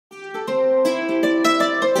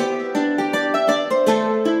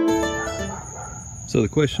So the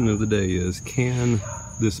question of the day is, can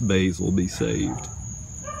this basil be saved?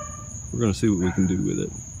 We're going to see what we can do with it.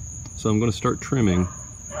 So I'm going to start trimming.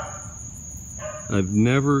 I've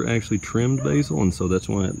never actually trimmed basil, and so that's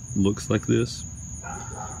why it looks like this.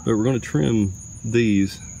 But we're going to trim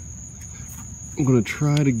these. I'm going to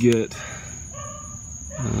try to get,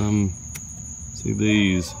 see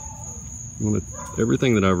these.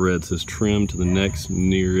 Everything that I've read says trim to the next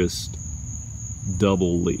nearest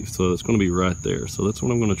double leaf. So it's going to be right there. So that's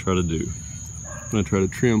what I'm going to try to do. I'm going to try to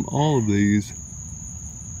trim all of these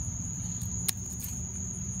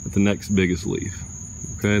at the next biggest leaf.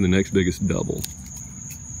 Okay, the next biggest double.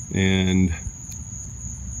 And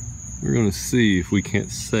we're going to see if we can't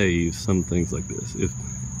save some things like this.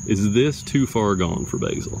 Is this too far gone for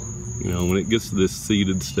basil? You know, when it gets to this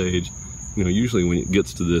seeded stage, you know, usually when it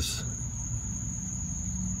gets to this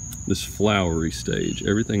flowery stage,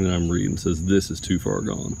 everything that I'm reading says this is too far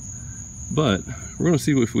gone. But we're going to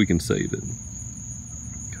see if we can save it.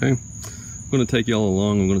 Okay, I'm going to take y'all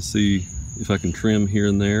along. I'm going to see if I can trim here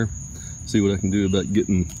and there, see what I can do about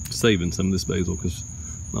saving some of this basil, because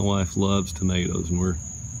my wife loves tomatoes and we're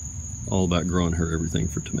all about growing her everything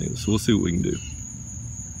for tomatoes. So we'll see what we can do.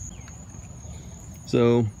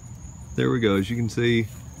 So there we go. As you can see,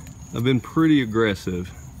 I've been pretty aggressive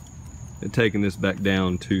at taking this back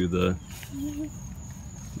down to the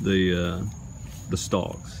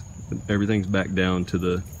stalks. Everything's back down to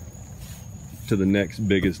the next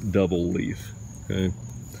biggest double leaf. Okay,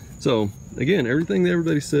 so again, everything that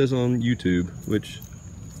everybody says on YouTube, which,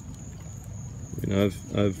 you know,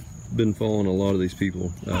 I've been following a lot of these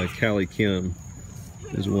people. Callie Kim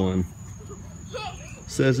is one.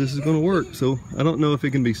 Says this is going to work. So I don't know if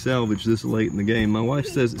it can be salvaged this late in the game. My wife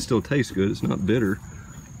says it still tastes good. It's not bitter.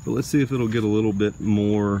 But let's see if it'll get a little bit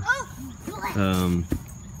more,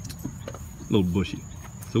 little bushy.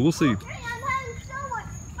 So we'll see.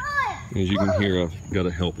 As you can hear, I've got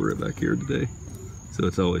a helper right back here today. So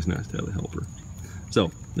it's always nice to have a helper. So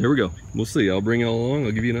there we go. We'll see. I'll bring y'all along.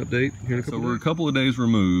 I'll give you an update here in a couple of days. So we're a couple of days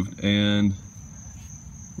removed and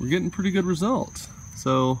we're getting pretty good results.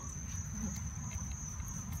 So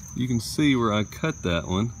you can see where I cut that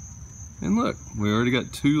one. And look, we already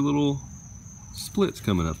got two little splits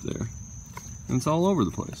coming up there, and it's all over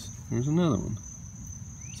the place. There's another one.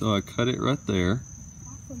 So I cut it right there,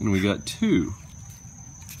 and we got two.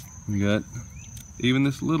 We got even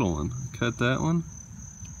this little one. Cut that one.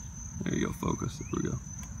 There you go, focus. There we go.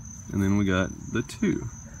 And then we got the two.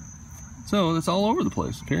 So that's all over the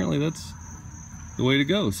place. Apparently that's the way to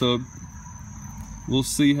go. So we'll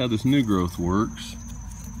see how this new growth works,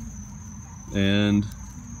 and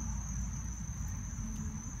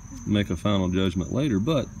make a final judgment later.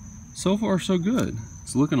 But so far so good.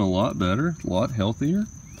 It's looking a lot better, a lot healthier.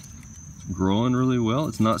 It's growing really well.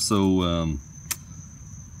 It's not so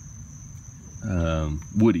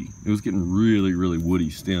woody. It was getting really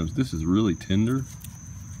woody stems. This is really tender.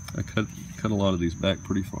 I cut a lot of these back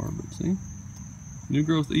pretty far, but see, new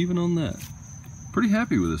growth even on that. Pretty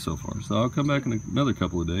happy with this so far. So I'll come back in another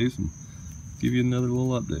couple of days and give you another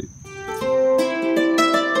little update.